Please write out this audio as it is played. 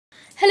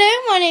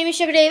my name is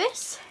Sugar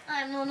Davis.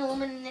 I'm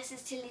Laurna and this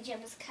is Tilly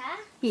Gemma's cat.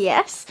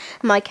 Yes,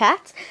 my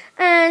cat.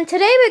 And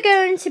today we're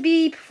going to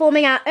be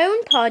performing our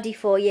own party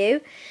for you.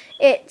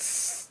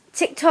 It's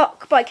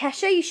TikTok by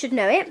Kesha, you should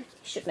know it.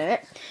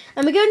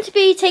 And we're going to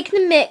be taking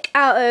the mick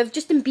out of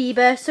Justin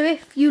Bieber, so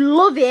if you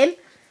love him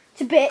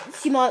to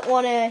bits, you might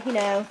want to,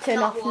 turn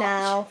Not off watch.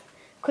 now,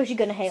 because you're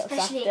going to hate us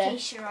after. Especially in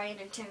case you're Ryan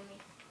and Tony.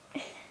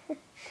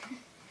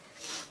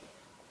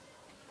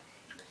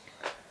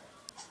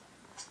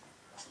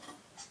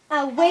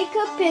 I wake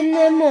up in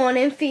the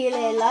morning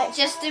feeling like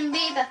Justin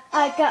Bieber.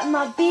 I got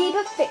my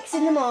Bieber fix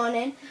in the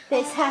morning.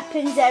 This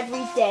happens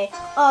every day.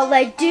 All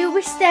I do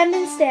is stand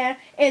and stare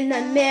in the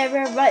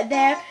mirror right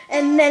there,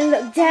 and then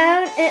look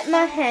down at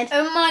my head.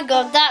 Oh my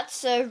god,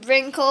 that's a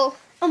wrinkle.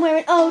 I'm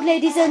wearing old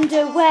lady's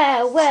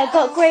underwear.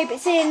 Got grey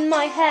bits in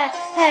my hair.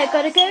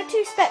 Gotta go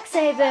to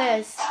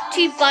Specsavers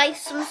To buy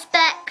some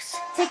specs.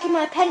 taking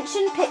my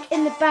pension pick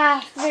in the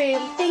bathroom,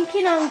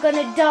 thinking I'm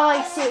gonna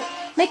die soon,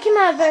 making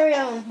my very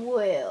own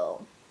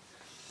will.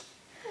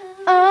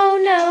 Oh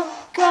no,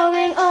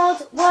 growing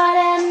old, what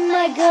am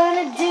I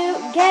gonna do?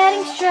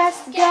 Getting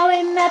stressed,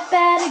 going mad,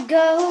 better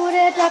go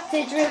to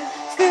Dr. Drew.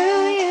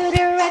 Screw you,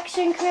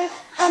 direction crew,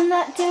 I'm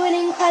not doing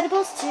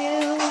Incredibles 2.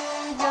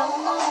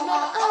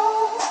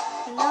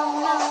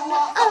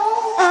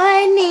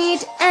 I need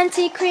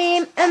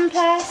anti-cream and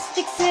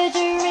plastic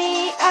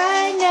surgery.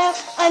 I know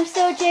I'm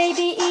so JB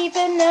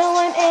even though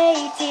I'm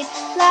 18.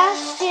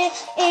 Last year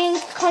in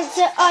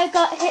concert I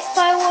got hit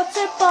by a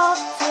water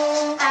bottle.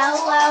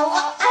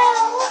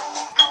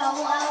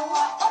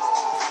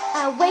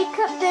 I wake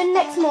up the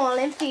next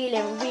morning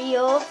feeling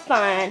real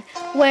fine,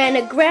 when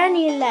a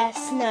granny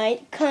last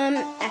night come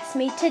asked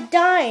me to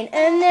dine,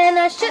 and then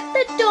I shut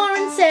the door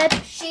and said,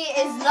 She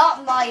is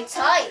not my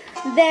type.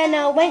 then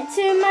I went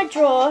to my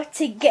drawer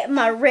to get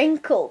my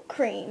wrinkle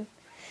cream.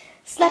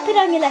 Slap it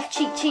on your left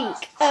cheek,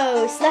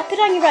 oh, slap it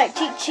on your right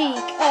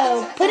cheek,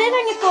 oh, put it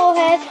on your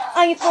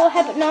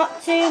forehead but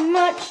not too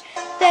much.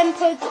 Then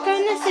go in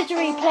the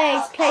surgery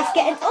place, get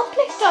an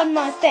uplift on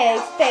my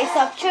face.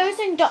 I've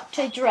chosen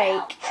Dr.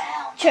 Drake.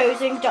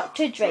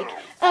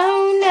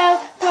 Oh no,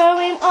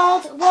 growing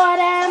old, what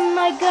am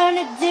I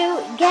gonna do?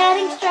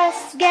 Getting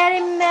stressed,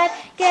 getting mad,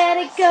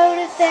 gotta go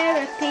to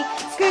therapy.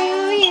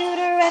 Screw you,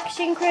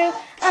 direction crew,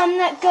 I'm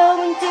not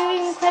going to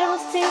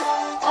Incredibles 2.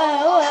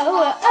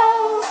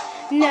 Oh,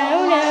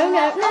 no,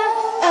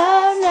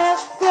 oh no,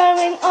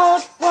 growing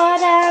old,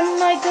 what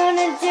am I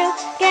gonna do?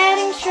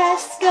 Getting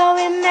stressed,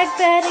 going mad,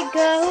 better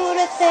go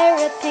to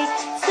therapy.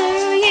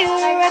 Screw you,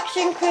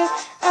 direction crew,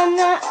 I'm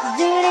not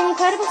doing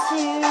Incredibles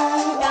 2.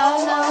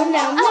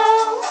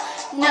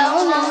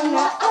 No.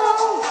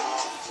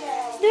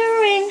 The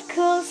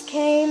wrinkles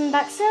came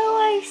back, so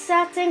I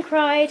sat and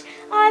cried.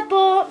 I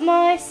bought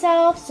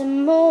myself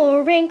some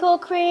more wrinkle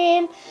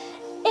cream.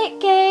 It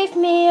gave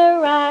me a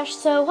rash,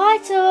 so I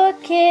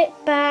took it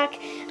back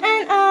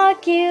and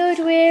argued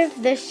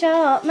with the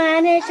shop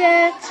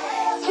manager.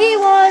 He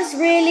was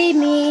really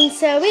mean,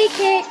 so he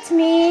kicked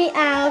me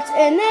out,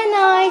 and then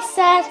I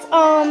sat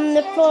on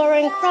the floor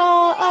and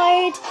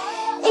cried.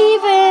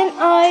 Even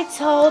I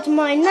told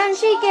my nan,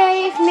 she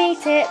gave me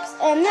tips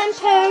and then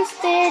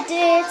posted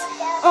it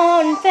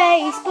on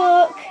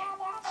Facebook.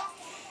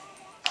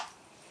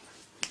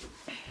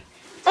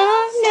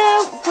 Oh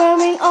no,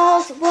 growing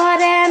old, what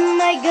am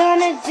I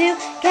gonna do?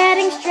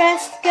 Getting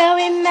stressed,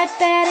 going mad,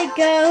 better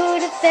go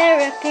to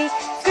therapy.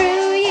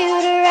 Screw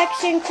you,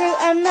 direction crew,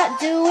 I'm not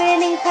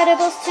doing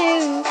Incredibles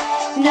 2.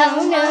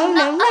 No, oh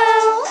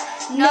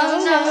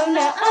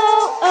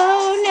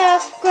no,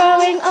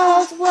 growing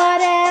old,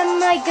 what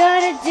am I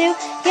gonna do?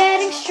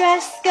 Getting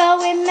stressed,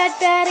 going mad,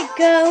 better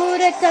go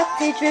to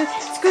Dr. Drew.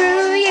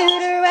 Screw you,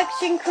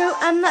 direction crew,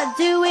 I'm not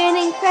doing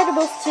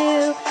Incredibles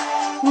 2.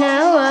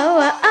 No.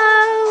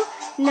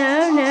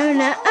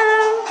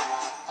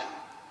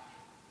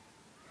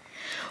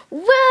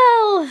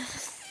 Well,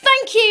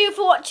 thank you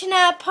for watching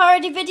our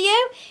parody video.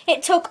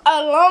 It took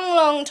a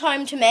long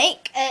time to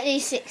make. At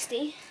least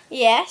 60.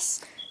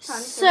 Yes.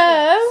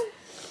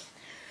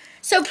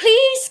 So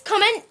please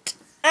comment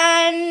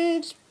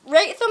and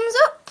rate, thumbs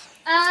up.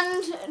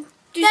 And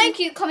do some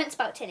cute comments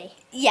about Tilly.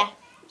 Yeah.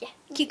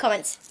 Cute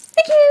comments.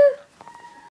 Thank you.